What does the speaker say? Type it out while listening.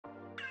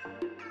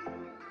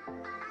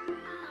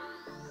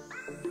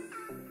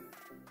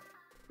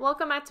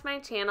Welcome back to my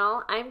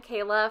channel. I'm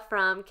Kayla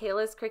from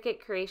Kayla's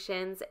Cricut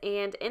Creations,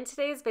 and in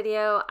today's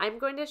video I'm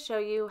going to show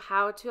you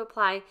how to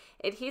apply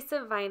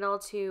adhesive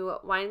vinyl to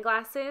wine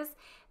glasses.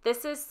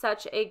 This is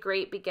such a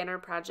great beginner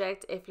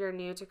project if you're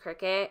new to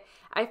Cricut.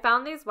 I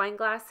found these wine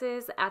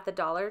glasses at the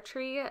Dollar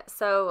Tree,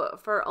 so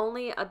for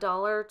only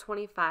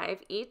 $1.25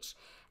 each.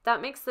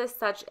 That makes this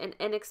such an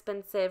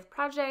inexpensive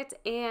project,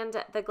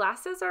 and the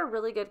glasses are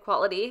really good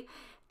quality.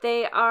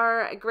 They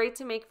are great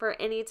to make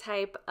for any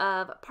type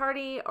of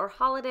party or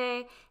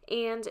holiday,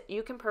 and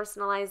you can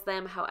personalize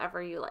them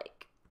however you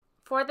like.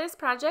 For this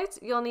project,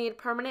 you'll need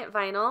permanent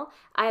vinyl.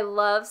 I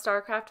love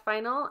Starcraft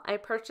Vinyl. I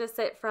purchased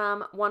it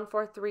from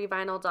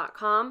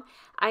 143vinyl.com.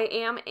 I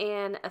am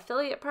an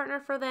affiliate partner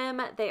for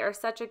them. They are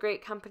such a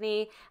great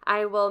company.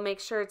 I will make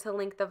sure to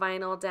link the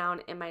vinyl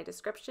down in my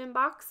description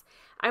box.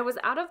 I was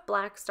out of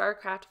black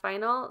Starcraft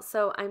vinyl,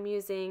 so I'm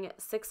using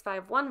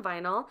 651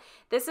 vinyl.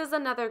 This is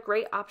another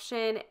great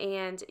option,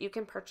 and you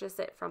can purchase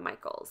it from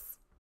Michaels.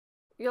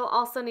 You'll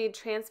also need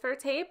transfer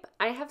tape.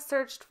 I have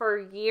searched for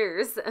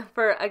years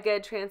for a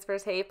good transfer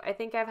tape. I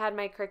think I've had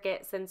my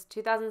Cricut since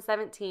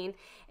 2017,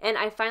 and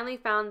I finally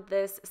found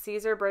this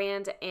Caesar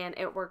brand, and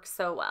it works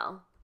so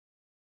well.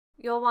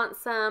 You'll want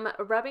some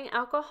rubbing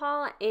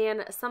alcohol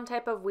and some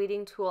type of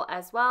weeding tool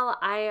as well.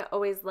 I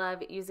always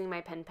love using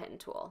my pen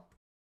tool.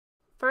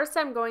 First,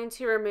 I'm going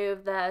to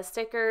remove the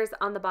stickers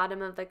on the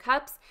bottom of the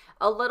cups.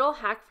 A little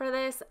hack for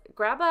this,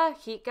 grab a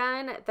heat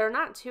gun. They're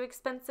not too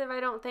expensive, I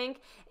don't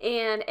think,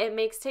 and it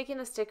makes taking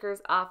the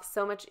stickers off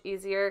so much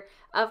easier.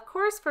 Of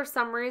course, for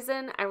some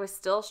reason, I was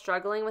still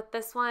struggling with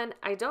this one.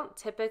 I don't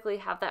typically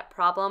have that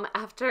problem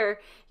after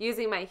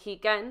using my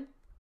heat gun.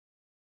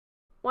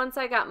 Once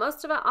I got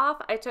most of it off,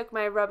 I took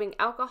my rubbing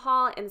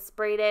alcohol and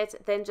sprayed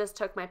it, then just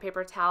took my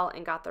paper towel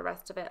and got the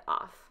rest of it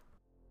off.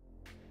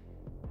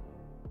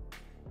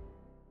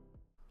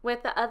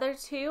 With the other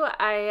two,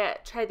 I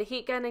tried the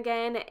heat gun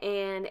again,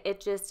 and it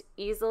just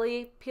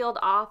easily peeled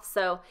off,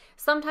 so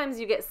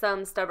sometimes you get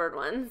some stubborn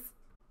ones.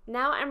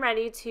 Now I'm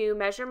ready to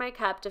measure my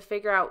cup to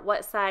figure out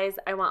what size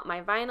I want my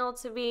vinyl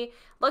to be.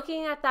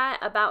 Looking at that,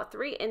 about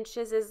 3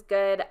 inches is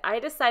good. I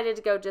decided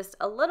to go just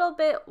a little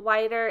bit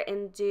wider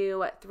and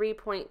do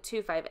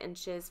 3.25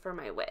 inches for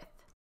my width.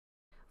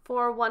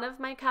 For one of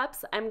my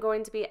cups, I'm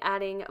going to be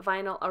adding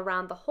vinyl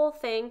around the whole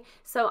thing,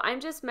 so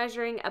I'm just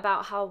measuring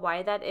about how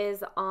wide that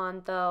is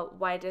on the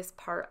widest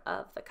part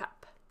of the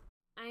cup.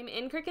 I'm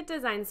in Cricut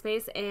Design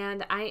Space,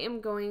 and I am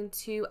going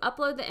to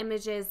upload the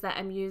images that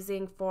I'm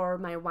using for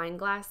my wine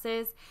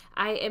glasses.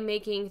 I am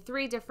making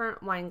 3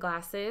 different wine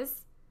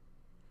glasses.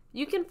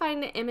 You can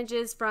find the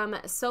images from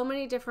so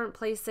many different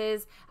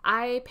places.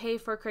 I pay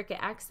for Cricut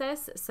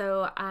Access,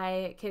 so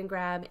I can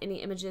grab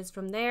any images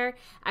from there.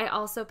 I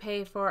also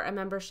pay for a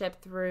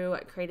membership through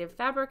Creative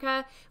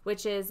Fabrica,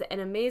 which is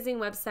an amazing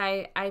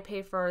website. I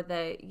pay for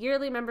the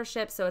yearly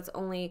membership, so it's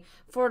only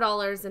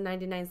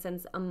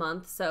 $4.99 a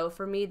month. So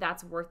for me,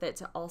 that's worth it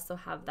to also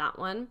have that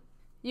one.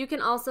 You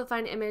can also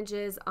find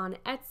images on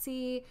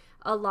Etsy.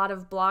 A lot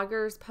of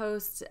bloggers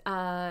post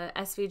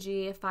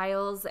SVG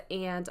files,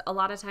 and a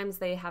lot of times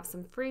they have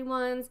some free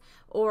ones,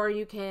 or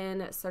you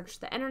can search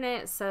the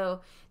internet,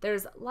 so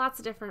there's lots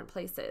of different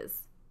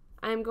places.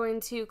 I'm going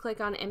to click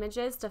on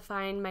images to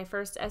find my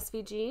first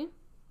SVG.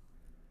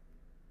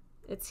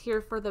 It's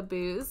here for the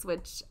booze,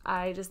 which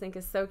I just think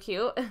is so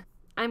cute.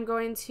 I'm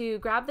going to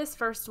grab this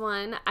first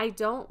one. I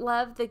don't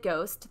love the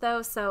ghost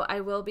though, so I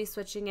will be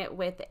switching it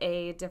with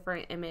a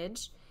different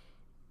image.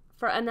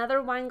 For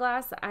another wine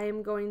glass, I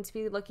am going to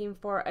be looking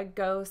for a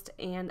ghost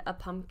and a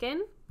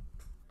pumpkin.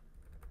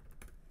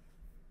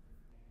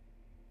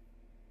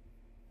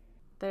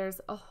 There's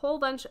a whole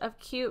bunch of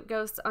cute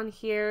ghosts on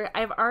here.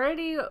 I've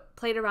already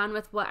played around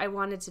with what I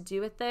wanted to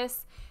do with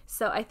this,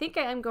 so I think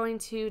I am going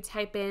to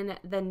type in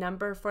the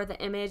number for the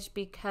image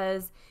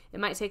because it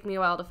might take me a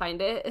while to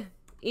find it.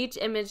 Each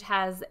image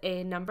has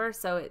a number,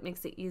 so it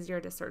makes it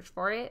easier to search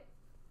for it.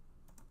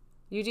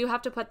 You do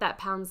have to put that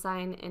pound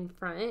sign in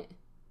front.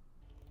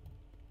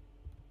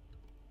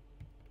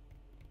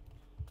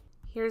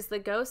 Here's the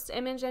ghost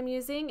image I'm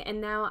using, and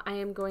now I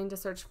am going to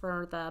search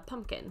for the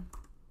pumpkin.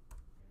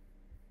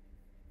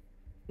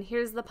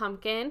 Here's the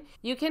pumpkin.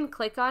 You can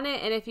click on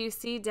it, and if you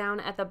see down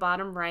at the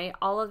bottom right,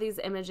 all of these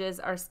images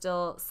are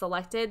still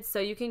selected, so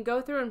you can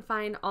go through and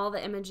find all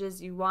the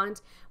images you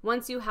want.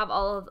 Once you have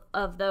all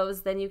of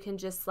those, then you can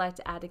just select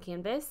add to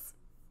canvas.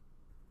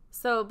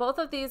 So both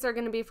of these are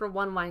going to be for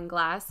one wine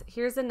glass.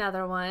 Here's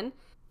another one.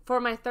 For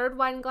my third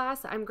wine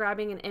glass, I'm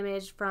grabbing an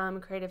image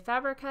from Creative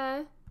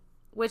Fabrica,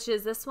 which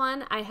is this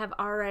one. I have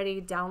already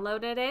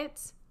downloaded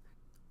it.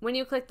 When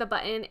you click the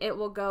button, it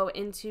will go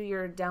into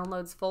your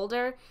downloads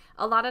folder.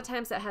 A lot of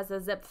times it has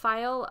a zip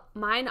file.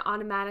 Mine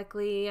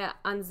automatically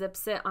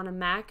unzips it on a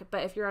Mac,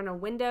 but if you're on a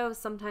Windows,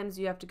 sometimes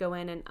you have to go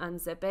in and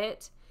unzip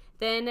it.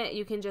 Then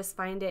you can just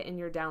find it in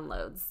your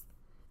downloads.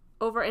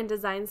 Over in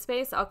Design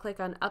Space, I'll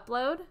click on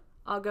Upload.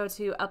 I'll go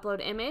to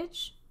Upload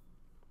Image.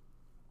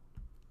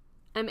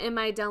 I'm in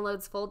my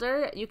downloads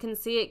folder. You can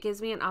see it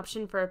gives me an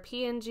option for a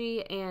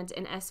PNG and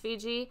an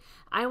SVG.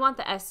 I want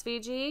the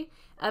SVG.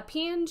 A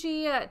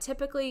PNG,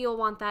 typically you'll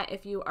want that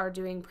if you are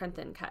doing print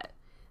and cut.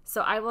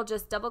 So I will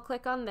just double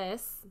click on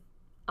this.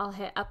 I'll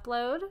hit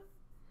upload.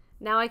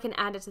 Now I can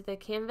add it to the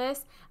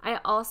canvas. I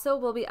also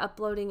will be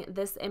uploading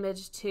this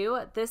image too.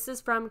 This is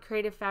from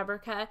Creative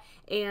Fabrica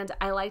and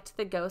I liked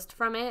the ghost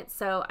from it,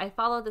 so I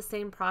follow the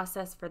same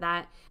process for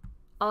that.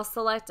 I'll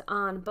select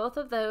on both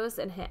of those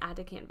and hit add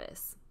to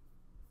canvas.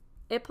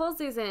 It pulls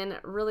these in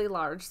really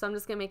large, so I'm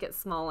just gonna make it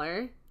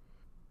smaller.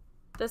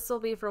 This will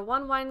be for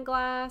one wine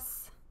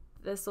glass.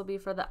 This will be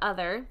for the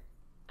other.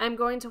 I'm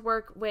going to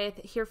work with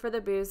Here for the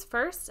Booze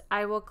first.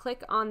 I will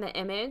click on the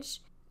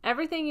image.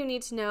 Everything you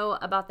need to know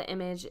about the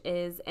image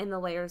is in the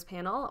layers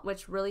panel,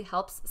 which really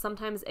helps.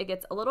 Sometimes it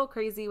gets a little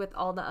crazy with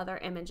all the other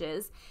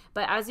images,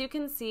 but as you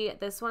can see,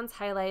 this one's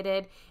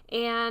highlighted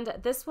and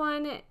this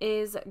one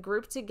is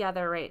grouped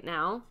together right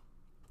now.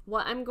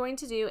 What I'm going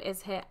to do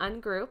is hit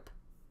ungroup.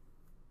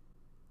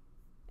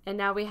 And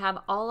now we have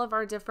all of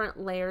our different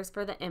layers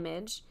for the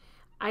image.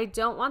 I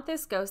don't want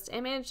this ghost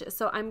image,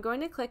 so I'm going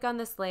to click on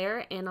this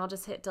layer and I'll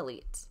just hit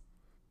delete.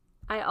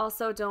 I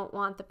also don't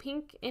want the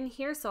pink in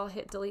here, so I'll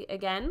hit delete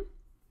again.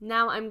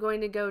 Now I'm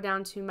going to go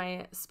down to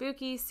my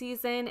spooky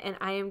season and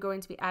I am going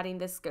to be adding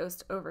this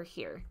ghost over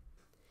here.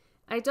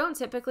 I don't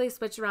typically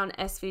switch around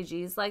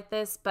SVGs like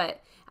this,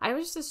 but I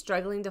was just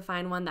struggling to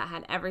find one that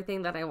had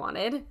everything that I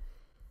wanted.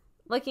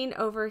 Looking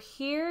over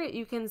here,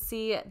 you can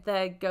see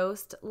the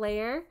ghost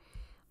layer.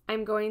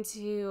 I'm going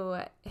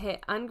to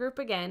hit ungroup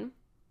again.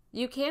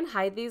 You can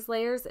hide these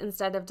layers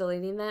instead of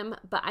deleting them,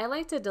 but I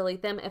like to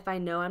delete them if I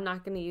know I'm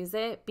not going to use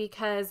it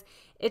because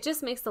it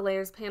just makes the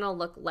layers panel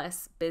look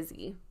less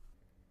busy.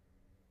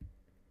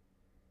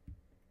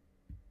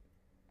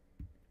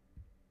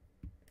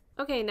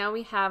 Okay, now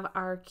we have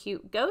our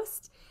cute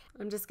ghost.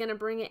 I'm just going to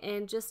bring it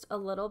in just a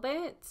little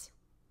bit.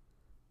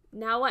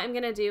 Now what I'm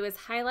going to do is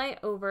highlight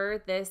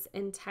over this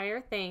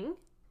entire thing.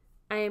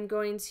 I am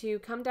going to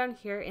come down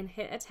here and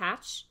hit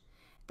attach.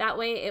 That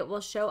way it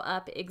will show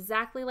up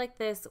exactly like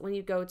this when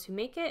you go to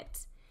make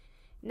it.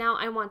 Now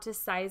I want to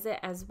size it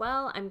as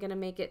well. I'm going to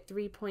make it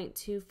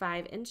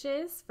 3.25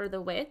 inches for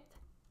the width.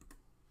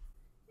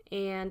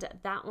 And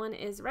that one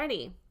is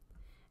ready.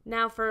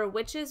 Now for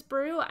Witch's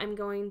Brew, I'm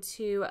going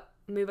to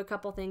move a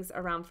couple things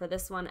around for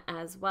this one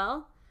as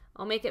well.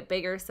 I'll make it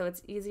bigger so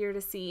it's easier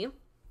to see.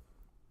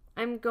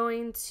 I'm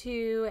going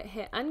to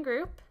hit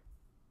ungroup.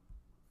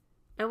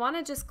 I want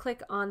to just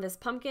click on this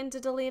pumpkin to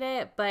delete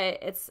it, but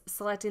it's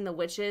selecting the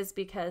witches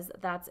because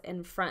that's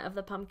in front of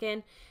the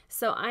pumpkin.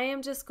 So I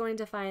am just going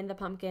to find the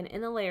pumpkin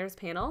in the layers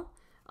panel.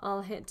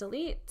 I'll hit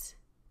delete.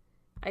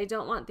 I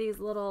don't want these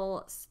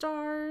little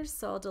stars,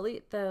 so I'll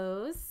delete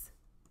those.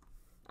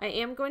 I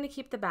am going to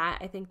keep the bat.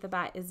 I think the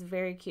bat is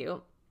very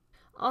cute.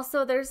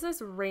 Also, there's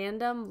this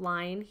random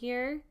line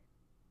here,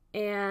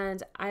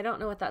 and I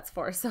don't know what that's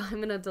for, so I'm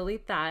going to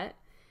delete that.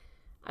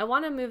 I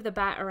want to move the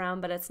bat around,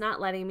 but it's not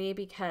letting me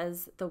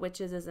because the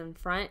witches is in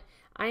front.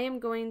 I am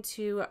going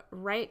to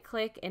right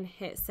click and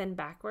hit send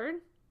backward.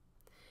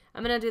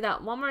 I'm going to do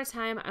that one more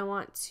time. I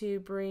want to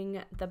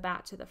bring the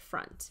bat to the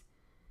front.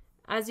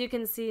 As you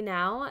can see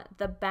now,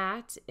 the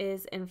bat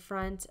is in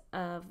front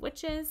of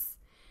witches.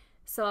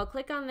 So I'll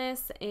click on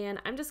this and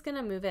I'm just going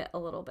to move it a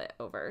little bit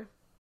over.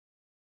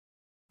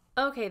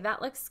 Okay,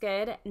 that looks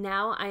good.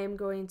 Now I am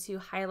going to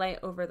highlight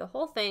over the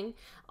whole thing.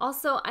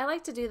 Also, I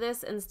like to do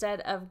this instead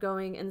of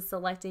going and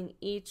selecting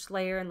each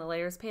layer in the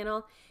layers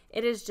panel.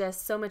 It is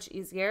just so much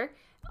easier.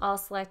 I'll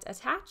select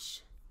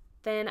attach.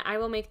 Then I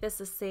will make this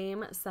the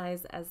same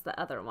size as the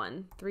other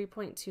one,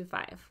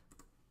 3.25.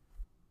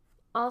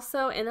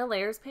 Also, in the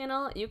layers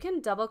panel, you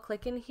can double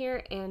click in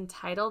here and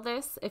title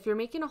this. If you're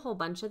making a whole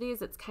bunch of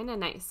these, it's kind of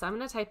nice. So I'm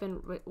going to type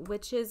in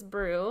Witch's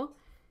Brew.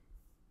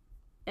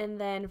 And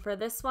then for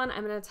this one,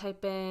 I'm going to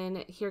type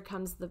in Here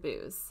Comes the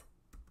Booze,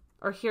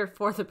 or Here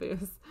for the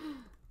Booze.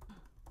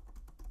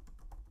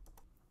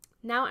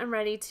 Now I'm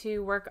ready to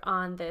work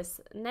on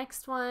this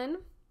next one.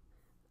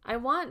 I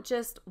want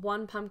just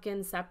one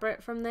pumpkin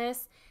separate from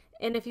this.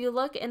 And if you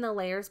look in the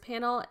layers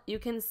panel, you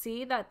can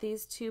see that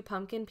these two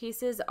pumpkin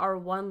pieces are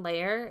one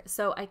layer,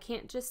 so I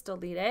can't just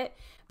delete it.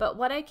 But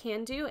what I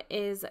can do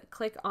is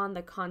click on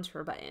the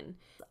contour button.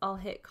 I'll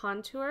hit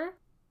contour.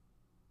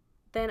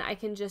 Then I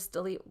can just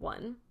delete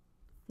one.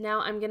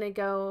 Now I'm going to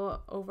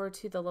go over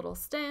to the little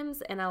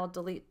stems and I'll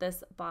delete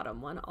this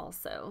bottom one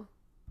also.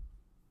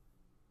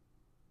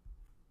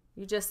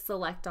 You just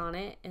select on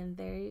it and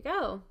there you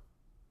go.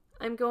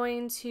 I'm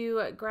going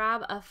to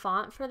grab a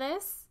font for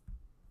this.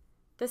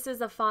 This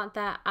is a font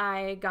that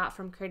I got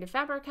from Creative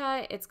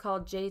Fabrica. It's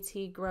called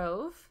JT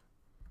Grove.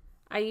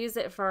 I use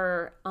it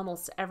for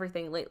almost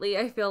everything lately,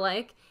 I feel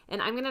like.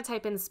 And I'm going to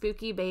type in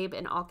Spooky Babe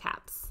in all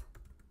caps.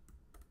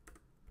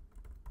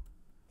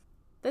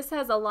 This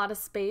has a lot of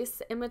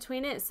space in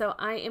between it, so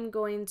I am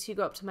going to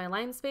go up to my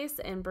line space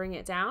and bring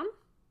it down.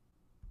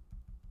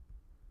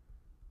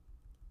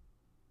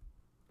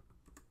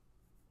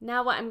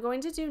 Now what I'm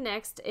going to do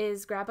next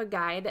is grab a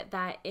guide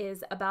that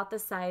is about the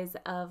size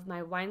of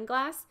my wine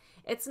glass.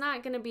 It's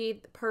not going to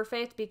be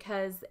perfect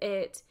because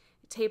it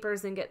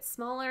tapers and gets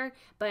smaller,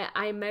 but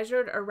I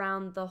measured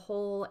around the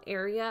whole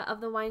area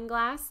of the wine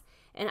glass,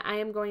 and I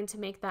am going to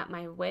make that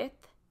my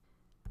width.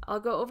 I'll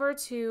go over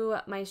to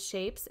my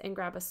shapes and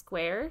grab a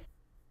square.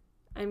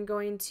 I'm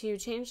going to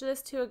change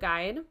this to a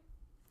guide,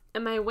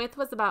 and my width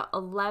was about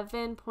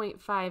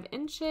 11.5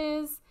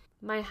 inches.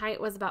 My height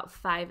was about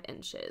 5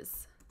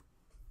 inches.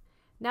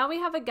 Now we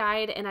have a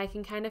guide and I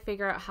can kind of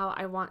figure out how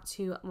I want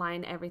to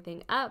line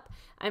everything up.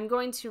 I'm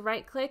going to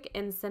right click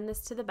and send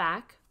this to the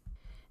back.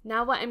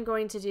 Now what I'm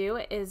going to do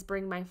is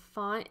bring my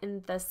font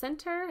in the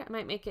center. I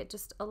might make it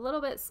just a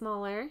little bit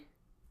smaller.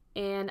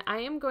 And I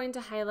am going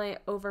to highlight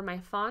over my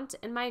font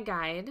in my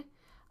guide.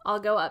 I'll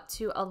go up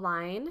to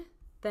Align,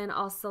 then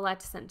I'll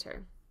select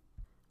Center.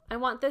 I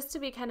want this to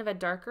be kind of a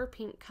darker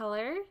pink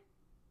color.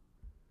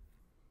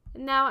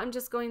 Now I'm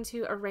just going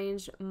to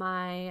arrange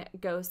my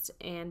ghost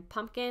and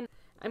pumpkin.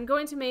 I'm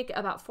going to make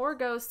about 4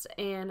 ghosts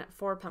and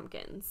 4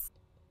 pumpkins.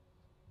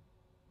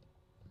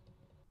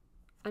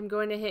 I'm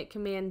going to hit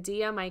Command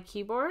D on my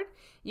keyboard.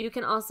 You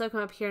can also come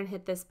up here and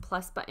hit this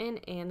plus button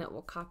and it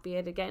will copy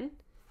it again.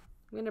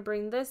 I'm going to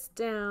bring this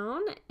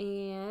down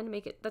and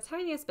make it the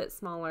tiniest bit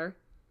smaller.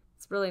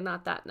 It's really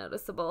not that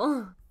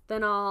noticeable.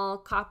 Then I'll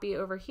copy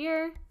over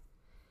here.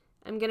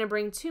 I'm going to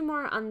bring 2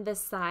 more on this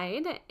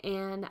side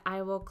and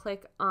I will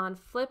click on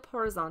Flip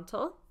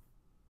Horizontal.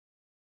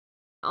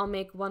 I'll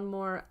make 1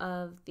 more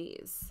of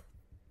these.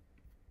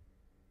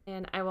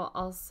 And I will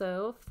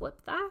also flip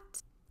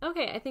that.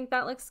 Okay, I think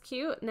that looks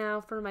cute. Now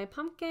for my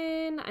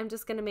pumpkin, I'm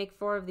just going to make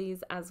 4 of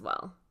these as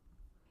well.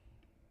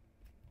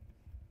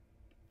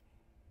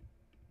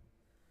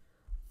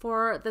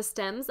 For the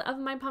stems of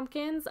my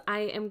pumpkins,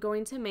 I am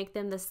going to make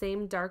them the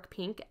same dark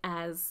pink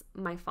as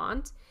my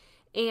font.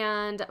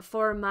 And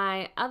for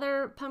my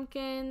other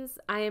pumpkins,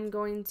 I am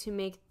going to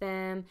make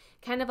them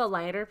kind of a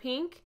lighter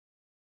pink.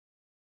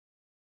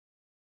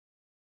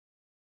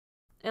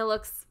 It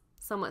looks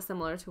somewhat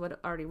similar to what it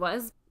already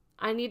was.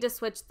 I need to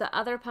switch the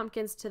other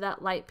pumpkins to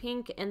that light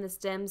pink and the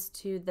stems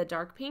to the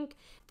dark pink.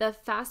 The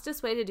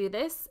fastest way to do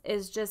this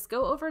is just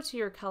go over to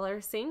your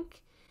color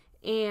sync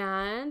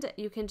and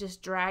you can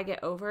just drag it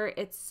over.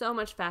 It's so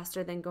much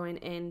faster than going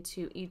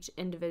into each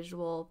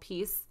individual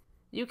piece.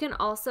 You can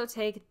also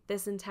take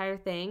this entire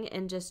thing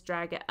and just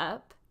drag it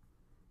up.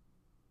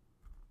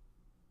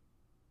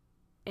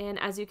 And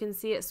as you can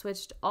see, it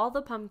switched all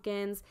the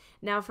pumpkins.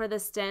 Now for the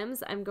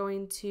stems, I'm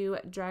going to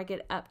drag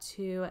it up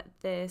to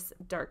this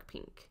dark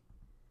pink.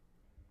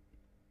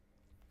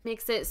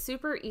 Makes it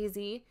super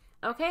easy.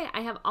 Okay,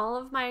 I have all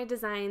of my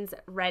designs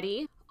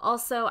ready.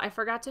 Also, I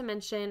forgot to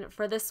mention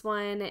for this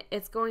one,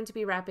 it's going to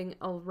be wrapping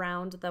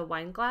around the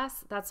wine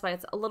glass. That's why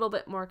it's a little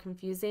bit more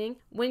confusing.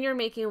 When you're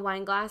making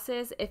wine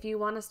glasses, if you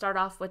want to start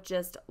off with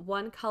just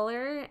one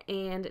color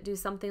and do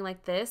something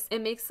like this,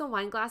 it makes the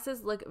wine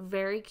glasses look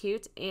very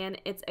cute and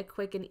it's a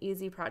quick and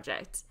easy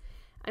project.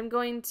 I'm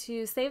going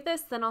to save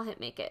this, then I'll hit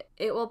make it.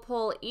 It will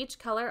pull each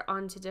color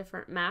onto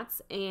different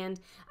mats and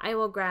I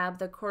will grab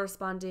the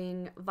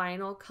corresponding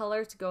vinyl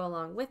color to go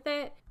along with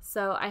it.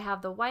 So I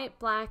have the white,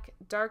 black,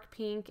 dark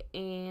pink,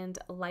 and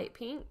light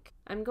pink.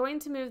 I'm going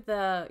to move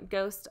the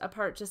ghost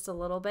apart just a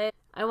little bit.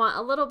 I want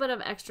a little bit of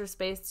extra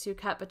space to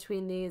cut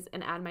between these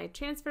and add my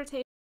transfer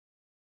tape.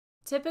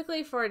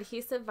 Typically for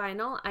adhesive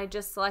vinyl, I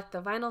just select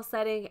the vinyl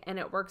setting and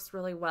it works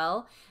really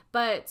well,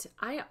 but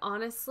I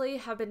honestly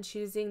have been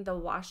choosing the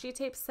washi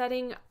tape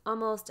setting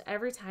almost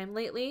every time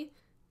lately.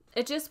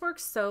 It just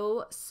works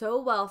so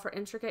well for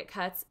intricate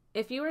cuts.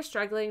 If you are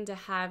struggling to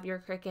have your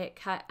Cricut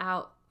cut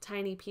out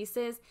tiny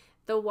pieces,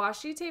 the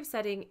washi tape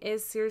setting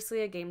is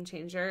seriously a game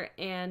changer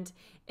and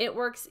it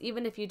works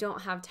even if you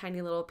don't have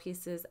tiny little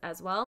pieces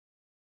as well.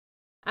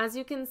 As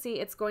you can see,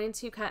 it's going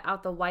to cut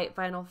out the white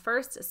vinyl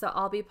first, so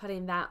I'll be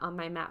putting that on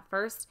my mat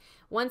first.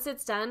 Once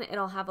it's done,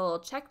 it'll have a little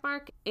check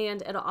mark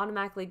and it'll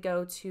automatically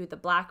go to the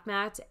black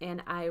mat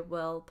and I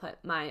will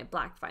put my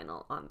black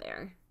vinyl on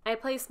there. I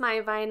place my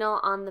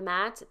vinyl on the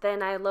mat,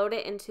 then I load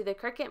it into the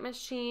Cricut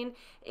machine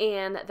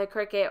and the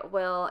Cricut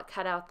will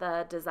cut out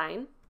the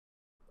design.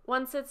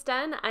 Once it's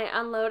done, I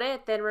unload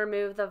it, then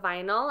remove the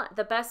vinyl.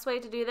 The best way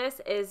to do this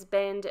is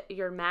bend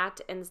your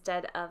mat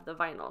instead of the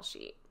vinyl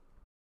sheet.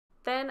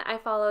 Then I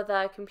follow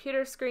the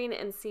computer screen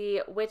and see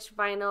which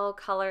vinyl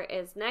color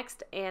is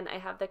next, and I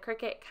have the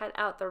Cricut cut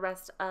out the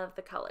rest of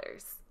the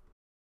colors.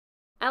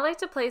 I like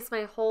to place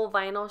my whole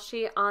vinyl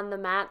sheet on the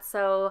mat,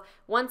 so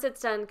once it's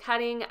done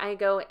cutting, I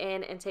go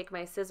in and take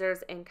my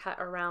scissors and cut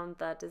around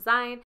the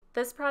design.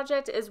 This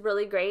project is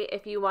really great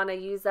if you want to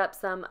use up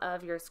some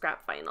of your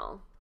scrap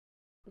vinyl.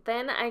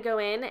 Then I go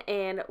in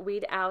and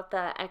weed out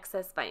the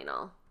excess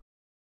vinyl.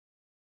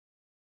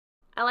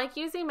 I like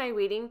using my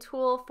weeding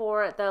tool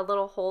for the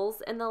little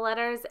holes in the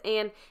letters,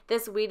 and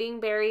this weeding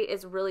berry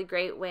is really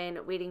great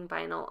when weeding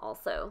vinyl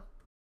also.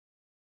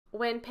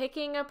 When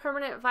picking a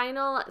permanent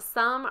vinyl,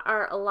 some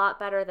are a lot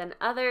better than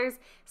others.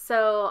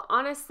 So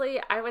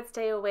honestly, I would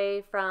stay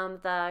away from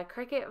the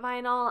Cricut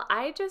vinyl.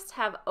 I just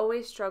have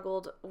always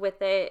struggled with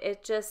it.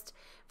 It just,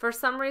 for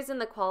some reason,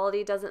 the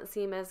quality doesn't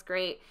seem as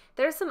great.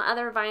 There's some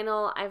other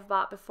vinyl I've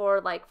bought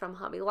before, like from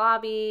Hobby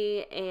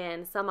Lobby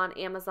and some on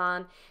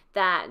Amazon,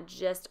 that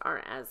just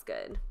aren't as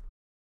good.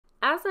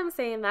 As I'm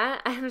saying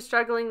that, I'm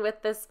struggling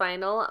with this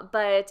vinyl,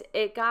 but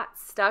it got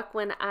stuck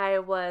when I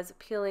was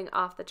peeling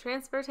off the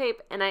transfer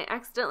tape and I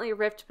accidentally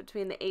ripped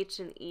between the H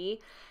and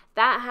E.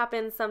 That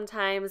happens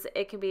sometimes.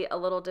 It can be a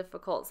little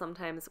difficult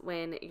sometimes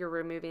when you're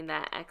removing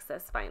that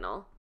excess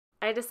vinyl.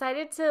 I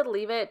decided to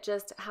leave it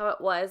just how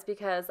it was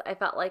because I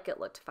felt like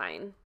it looked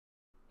fine.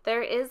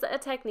 There is a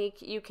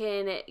technique you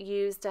can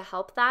use to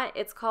help that.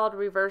 It's called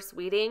reverse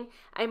weeding.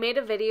 I made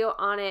a video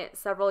on it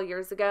several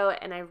years ago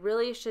and I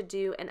really should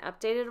do an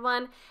updated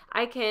one.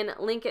 I can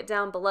link it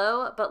down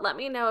below, but let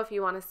me know if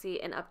you want to see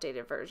an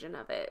updated version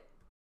of it.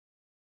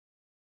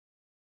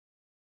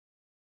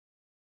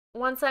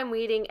 Once I'm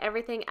weeding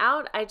everything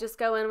out, I just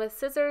go in with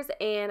scissors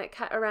and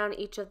cut around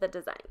each of the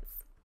designs.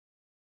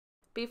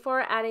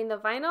 Before adding the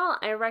vinyl,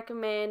 I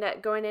recommend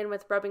going in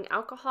with rubbing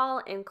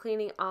alcohol and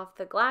cleaning off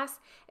the glass.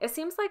 It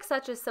seems like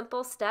such a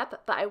simple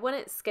step, but I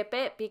wouldn't skip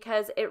it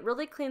because it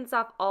really cleans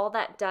off all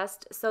that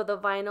dust so the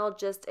vinyl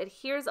just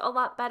adheres a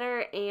lot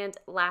better and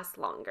lasts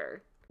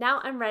longer. Now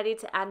I'm ready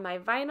to add my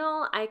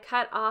vinyl. I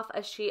cut off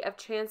a sheet of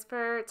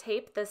transfer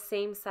tape the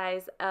same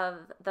size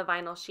of the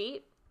vinyl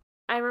sheet.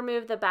 I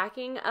remove the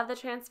backing of the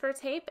transfer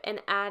tape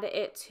and add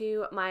it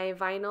to my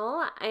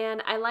vinyl,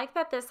 and I like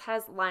that this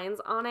has lines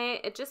on it.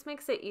 It just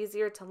makes it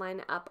easier to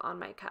line up on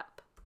my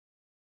cup.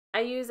 I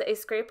use a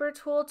scraper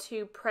tool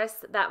to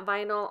press that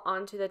vinyl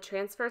onto the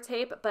transfer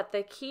tape, but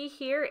the key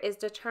here is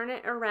to turn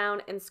it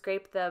around and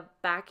scrape the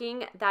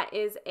backing. That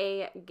is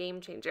a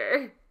game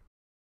changer.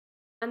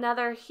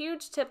 Another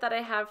huge tip that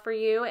I have for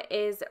you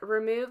is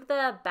remove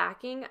the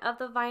backing of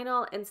the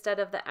vinyl instead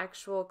of the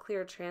actual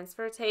clear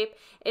transfer tape.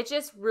 It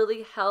just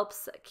really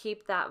helps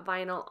keep that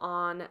vinyl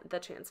on the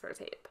transfer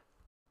tape.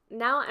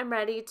 Now I'm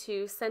ready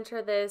to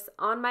center this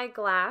on my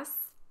glass.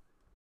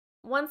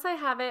 Once I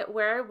have it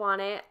where I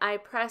want it, I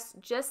press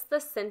just the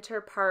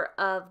center part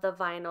of the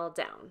vinyl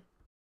down.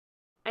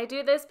 I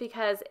do this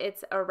because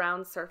it's a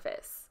round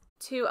surface.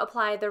 To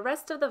apply the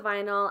rest of the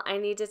vinyl, I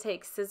need to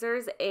take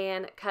scissors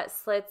and cut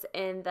slits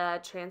in the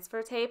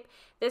transfer tape.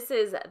 This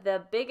is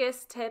the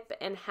biggest tip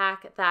and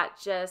hack that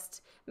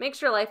just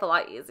makes your life a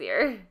lot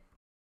easier.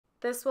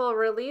 This will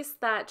release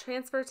that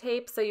transfer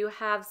tape so you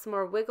have some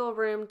more wiggle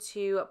room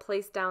to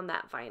place down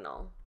that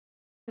vinyl.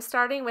 I'm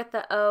starting with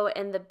the O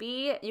and the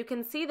B. You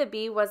can see the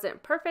B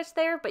wasn't perfect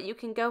there, but you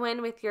can go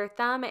in with your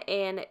thumb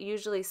and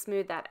usually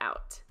smooth that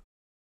out.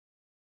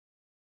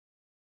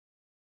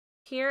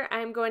 Here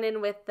I'm going in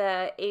with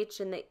the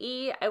H and the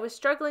E. I was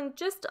struggling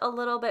just a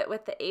little bit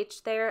with the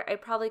H there. I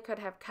probably could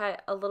have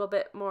cut a little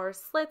bit more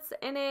slits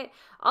in it.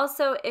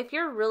 Also, if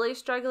you're really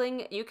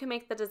struggling, you can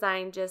make the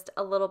design just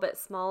a little bit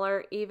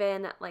smaller,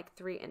 even like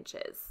 3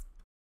 inches.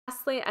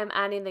 Lastly, I'm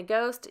adding the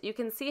ghost. You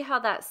can see how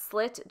that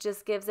slit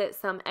just gives it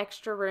some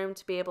extra room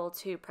to be able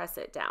to press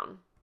it down.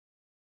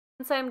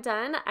 Once I'm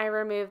done, I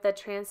remove the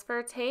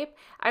transfer tape.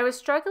 I was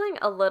struggling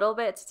a little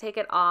bit to take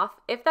it off.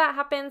 If that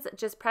happens,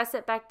 just press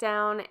it back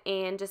down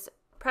and just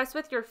press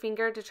with your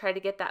finger to try to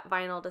get that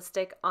vinyl to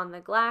stick on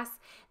the glass,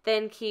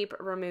 then keep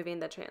removing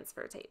the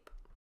transfer tape.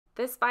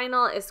 This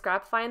vinyl is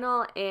scrap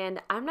vinyl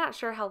and I'm not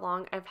sure how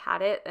long I've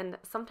had it, and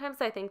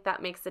sometimes I think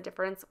that makes a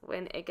difference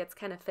when it gets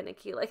kind of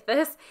finicky like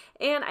this,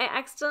 and I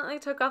accidentally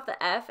took off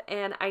the F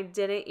and I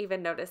didn't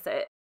even notice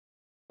it.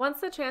 Once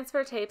the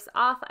transfer tape's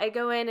off, I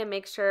go in and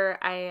make sure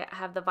I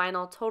have the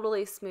vinyl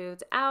totally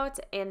smoothed out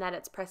and that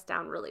it's pressed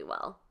down really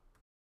well.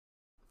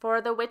 For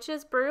the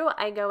Witch's Brew,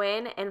 I go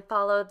in and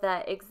follow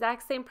the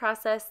exact same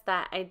process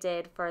that I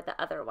did for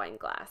the other wine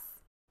glass.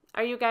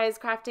 Are you guys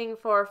crafting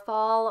for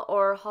fall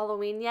or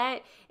Halloween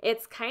yet?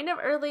 It's kind of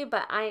early,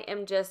 but I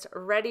am just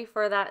ready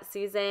for that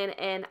season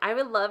and I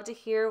would love to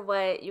hear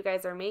what you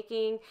guys are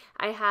making.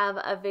 I have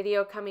a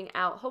video coming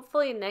out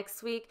hopefully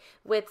next week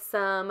with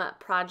some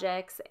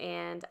projects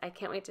and I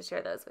can't wait to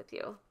share those with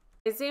you.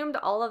 I zoomed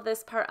all of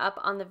this part up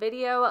on the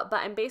video, but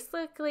I'm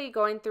basically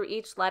going through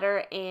each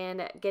letter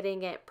and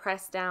getting it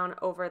pressed down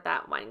over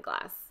that wine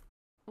glass.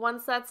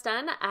 Once that's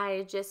done,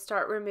 I just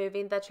start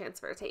removing the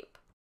transfer tape.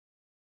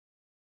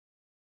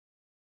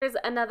 Here's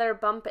another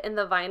bump in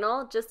the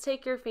vinyl. Just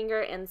take your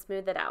finger and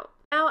smooth it out.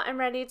 Now I'm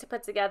ready to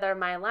put together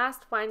my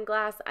last wine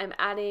glass. I'm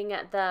adding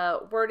the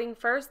wording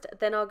first,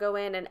 then I'll go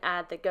in and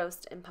add the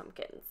ghost and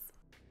pumpkins.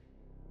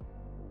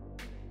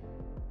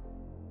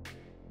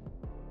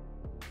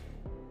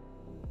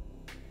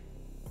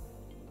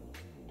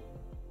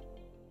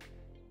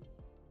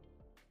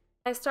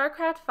 My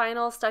Starcraft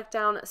Vinyl stuck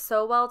down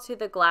so well to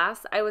the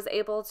glass, I was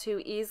able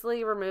to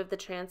easily remove the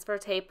transfer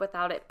tape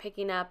without it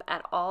picking up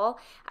at all.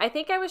 I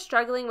think I was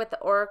struggling with the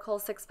Oracle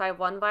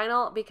 651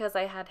 vinyl because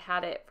I had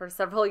had it for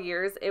several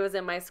years. It was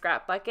in my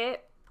scrap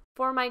bucket.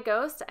 For my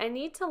ghost, I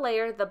need to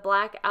layer the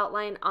black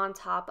outline on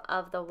top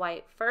of the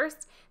white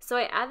first. So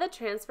I add the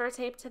transfer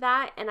tape to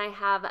that, and I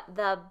have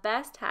the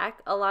best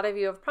hack. A lot of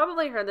you have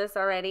probably heard this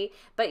already,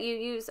 but you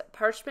use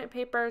parchment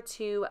paper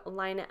to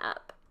line it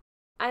up.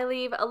 I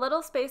leave a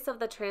little space of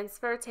the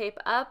transfer tape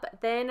up,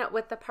 then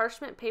with the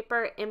parchment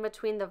paper in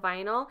between the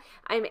vinyl,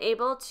 I'm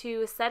able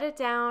to set it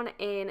down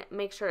and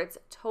make sure it's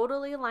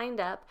totally lined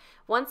up.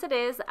 Once it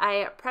is,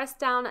 I press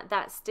down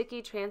that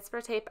sticky transfer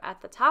tape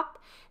at the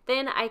top,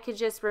 then I could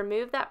just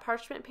remove that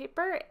parchment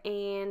paper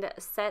and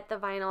set the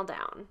vinyl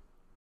down.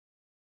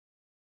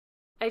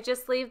 I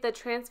just leave the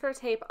transfer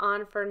tape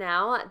on for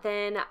now,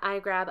 then I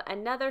grab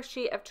another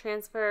sheet of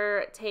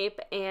transfer tape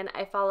and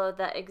I follow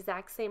the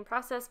exact same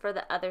process for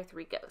the other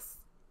 3 ghosts.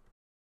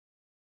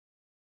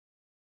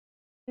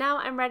 Now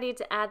I'm ready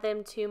to add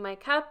them to my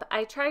cup.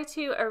 I try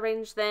to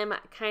arrange them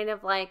kind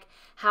of like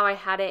how I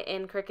had it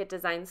in Cricut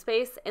Design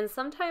Space, and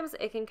sometimes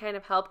it can kind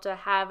of help to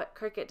have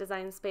Cricut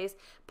Design Space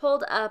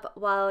pulled up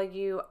while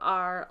you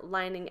are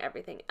lining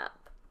everything up.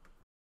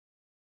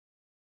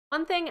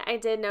 One thing I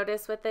did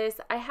notice with this,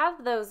 I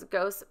have those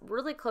ghosts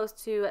really close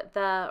to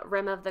the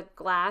rim of the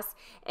glass,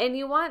 and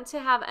you want to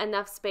have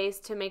enough space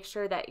to make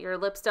sure that your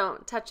lips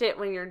don't touch it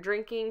when you're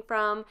drinking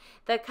from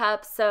the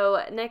cup.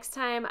 So next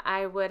time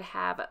I would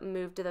have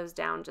moved those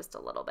down just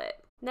a little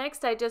bit.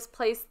 Next, I just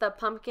place the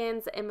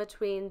pumpkins in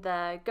between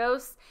the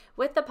ghosts.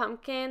 With the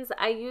pumpkins,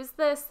 I use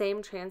the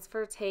same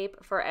transfer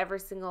tape for every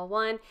single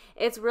one.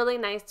 It's really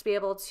nice to be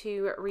able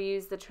to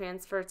reuse the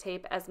transfer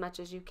tape as much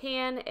as you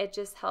can. It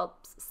just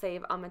helps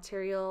save on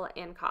material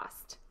and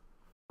cost.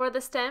 For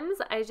the stems,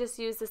 I just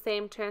use the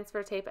same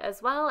transfer tape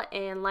as well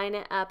and line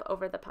it up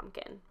over the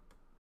pumpkin.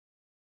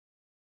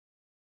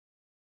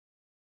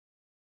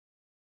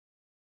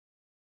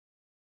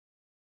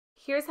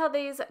 Here's how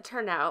these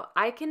turn out.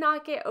 I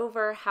cannot get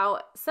over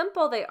how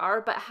simple they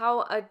are, but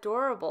how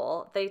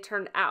adorable they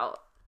turn out.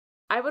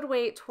 I would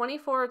wait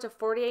 24 to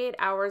 48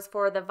 hours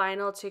for the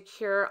vinyl to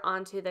cure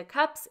onto the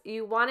cups.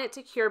 You want it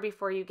to cure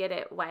before you get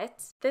it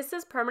wet. This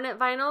is permanent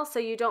vinyl, so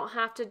you don't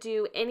have to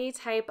do any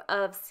type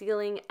of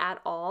sealing at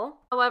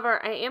all.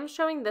 However, I am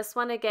showing this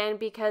one again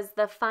because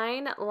the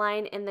fine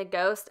line in the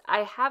ghost,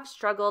 I have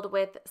struggled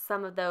with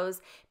some of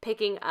those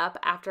picking up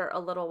after a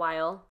little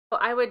while. So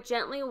I would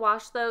gently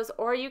wash those,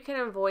 or you can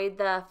avoid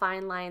the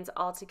fine lines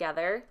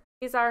altogether.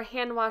 These are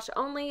hand wash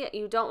only.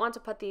 You don't want to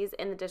put these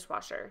in the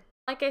dishwasher.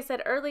 Like I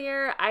said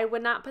earlier, I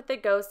would not put the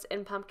ghosts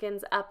and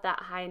pumpkins up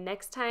that high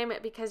next time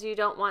because you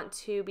don't want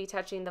to be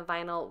touching the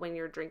vinyl when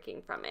you're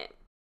drinking from it.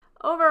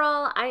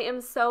 Overall, I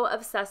am so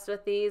obsessed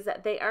with these.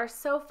 They are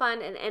so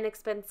fun and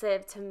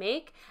inexpensive to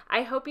make.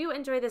 I hope you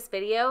enjoyed this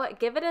video.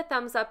 Give it a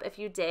thumbs up if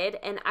you did,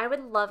 and I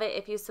would love it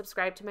if you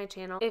subscribe to my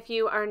channel if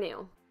you are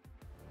new.